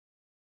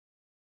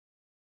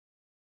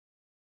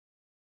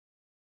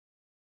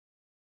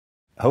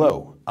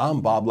Hello,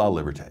 I'm Bob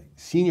LaLiberte,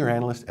 Senior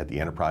Analyst at the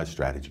Enterprise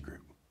Strategy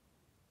Group.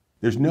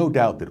 There's no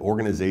doubt that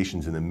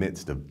organizations in the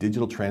midst of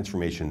digital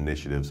transformation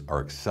initiatives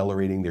are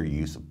accelerating their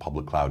use of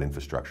public cloud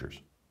infrastructures.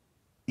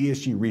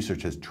 ESG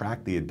research has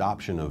tracked the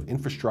adoption of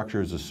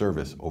infrastructure as a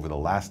service over the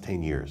last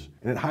 10 years,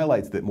 and it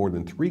highlights that more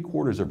than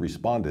 3/4 of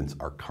respondents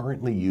are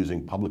currently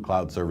using public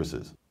cloud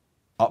services,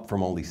 up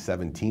from only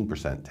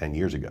 17% 10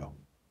 years ago.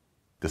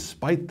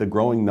 Despite the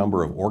growing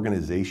number of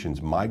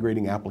organizations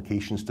migrating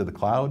applications to the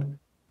cloud,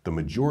 the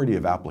majority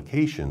of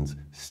applications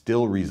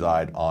still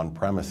reside on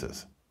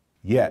premises.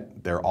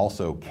 Yet, they're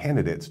also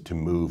candidates to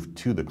move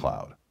to the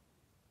cloud.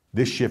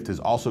 This shift has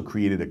also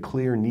created a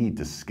clear need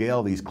to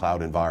scale these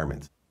cloud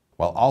environments,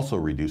 while also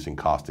reducing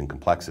cost and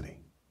complexity.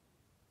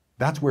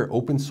 That's where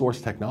open source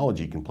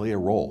technology can play a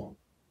role.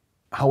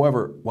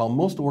 However, while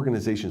most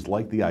organizations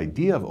like the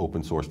idea of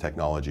open source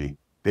technology,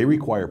 they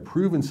require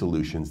proven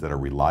solutions that are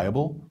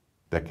reliable,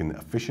 that can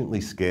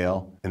efficiently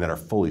scale, and that are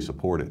fully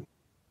supported.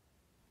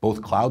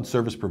 Both cloud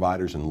service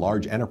providers and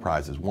large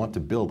enterprises want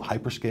to build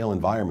hyperscale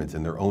environments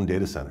in their own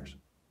data centers.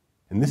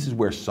 And this is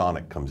where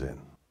SONiC comes in.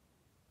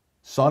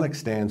 SONiC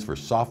stands for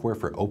Software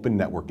for Open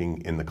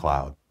Networking in the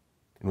Cloud,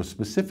 and was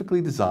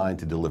specifically designed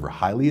to deliver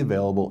highly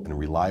available and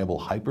reliable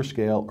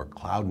hyperscale or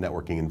cloud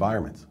networking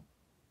environments.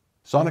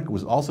 SONiC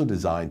was also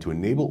designed to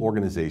enable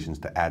organizations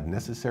to add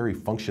necessary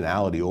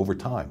functionality over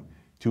time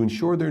to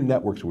ensure their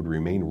networks would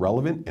remain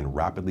relevant in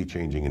rapidly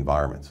changing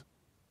environments.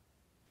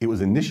 It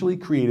was initially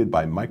created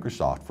by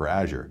Microsoft for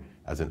Azure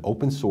as an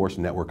open source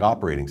network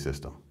operating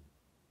system.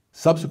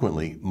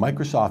 Subsequently,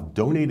 Microsoft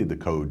donated the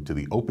code to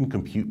the Open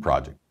Compute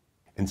project,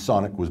 and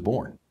SONiC was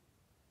born.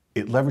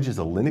 It leverages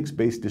a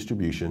Linux-based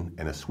distribution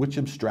and a switch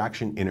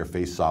abstraction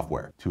interface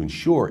software to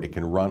ensure it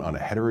can run on a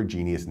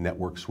heterogeneous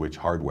network switch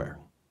hardware.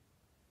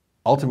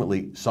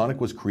 Ultimately, SONiC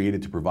was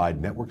created to provide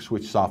network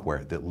switch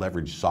software that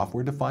leveraged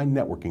software-defined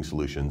networking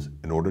solutions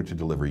in order to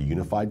deliver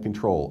unified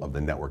control of the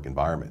network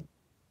environment.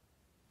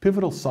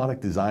 Pivotal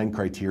SONiC design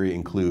criteria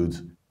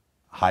includes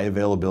high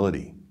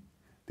availability.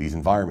 These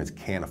environments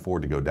can't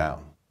afford to go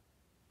down.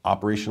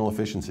 Operational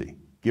efficiency.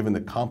 Given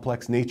the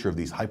complex nature of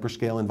these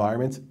hyperscale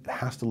environments, it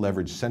has to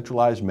leverage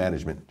centralized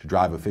management to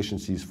drive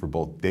efficiencies for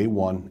both day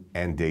one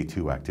and day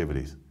two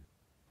activities.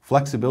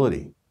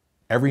 Flexibility.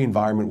 Every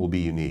environment will be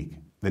unique.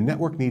 The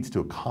network needs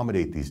to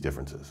accommodate these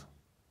differences.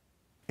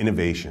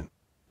 Innovation.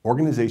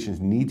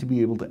 Organizations need to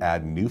be able to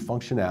add new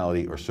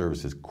functionality or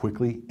services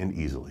quickly and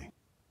easily.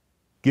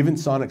 Given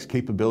SONiC's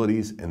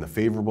capabilities and the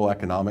favorable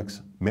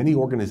economics, many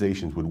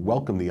organizations would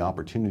welcome the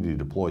opportunity to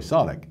deploy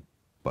SONiC,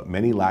 but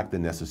many lack the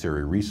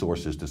necessary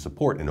resources to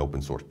support an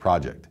open source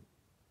project.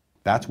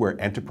 That's where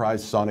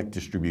Enterprise SONiC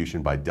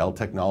Distribution by Dell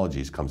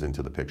Technologies comes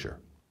into the picture.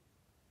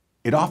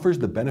 It offers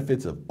the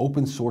benefits of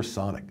open source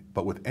SONiC,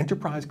 but with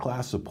enterprise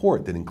class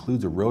support that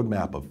includes a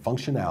roadmap of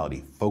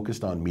functionality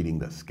focused on meeting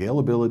the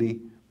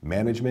scalability,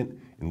 management,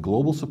 and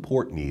global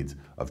support needs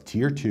of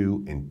Tier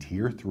 2 and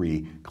Tier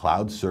 3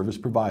 cloud service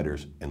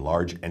providers and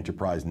large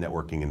enterprise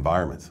networking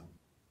environments.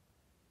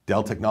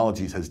 Dell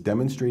Technologies has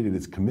demonstrated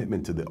its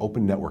commitment to the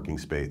open networking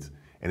space,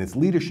 and its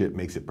leadership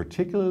makes it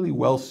particularly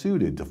well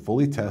suited to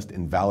fully test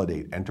and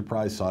validate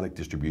enterprise SONiC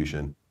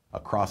distribution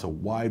across a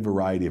wide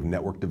variety of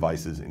network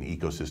devices and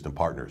ecosystem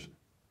partners,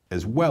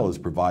 as well as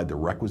provide the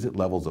requisite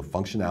levels of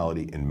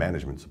functionality and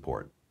management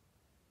support.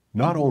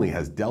 Not only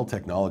has Dell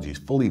Technologies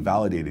fully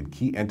validated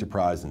key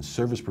enterprise and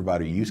service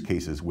provider use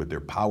cases with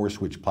their power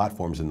switch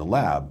platforms in the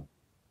lab,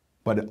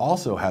 but it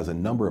also has a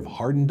number of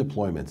hardened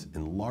deployments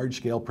in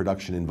large-scale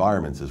production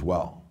environments as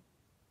well.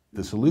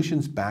 The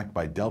solution's backed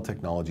by Dell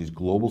Technologies'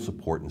 Global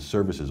Support and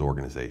Services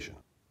organization.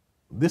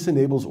 This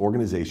enables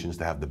organizations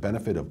to have the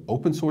benefit of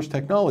open source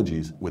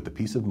technologies with the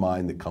peace of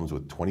mind that comes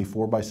with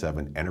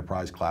 24/7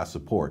 enterprise-class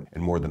support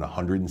in more than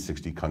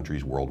 160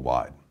 countries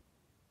worldwide.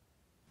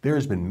 There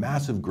has been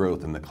massive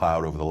growth in the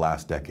cloud over the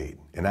last decade,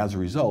 and as a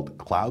result,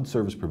 cloud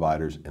service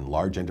providers and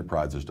large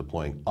enterprises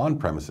deploying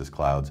on-premises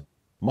clouds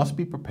must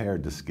be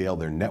prepared to scale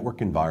their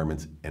network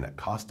environments in a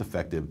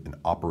cost-effective and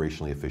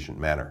operationally efficient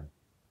manner.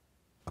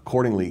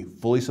 Accordingly,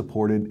 fully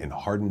supported and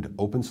hardened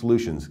open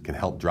solutions can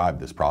help drive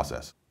this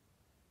process.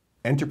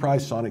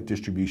 Enterprise SONiC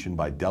Distribution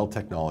by Dell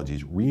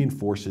Technologies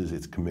reinforces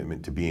its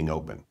commitment to being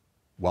open,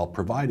 while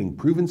providing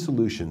proven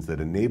solutions that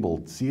enable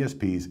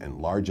CSPs and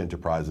large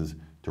enterprises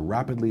to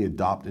rapidly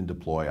adopt and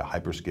deploy a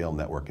hyperscale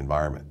network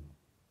environment.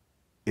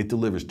 It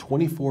delivers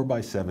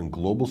 24/7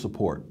 global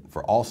support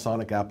for all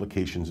SONiC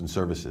applications and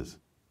services,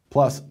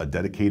 plus a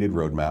dedicated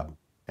roadmap,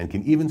 and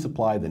can even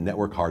supply the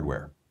network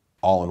hardware,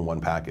 all in one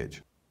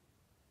package.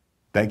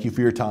 Thank you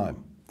for your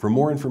time. For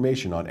more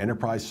information on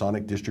Enterprise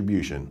SONiC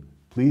Distribution,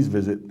 please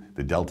visit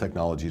the Dell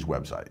Technologies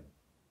website.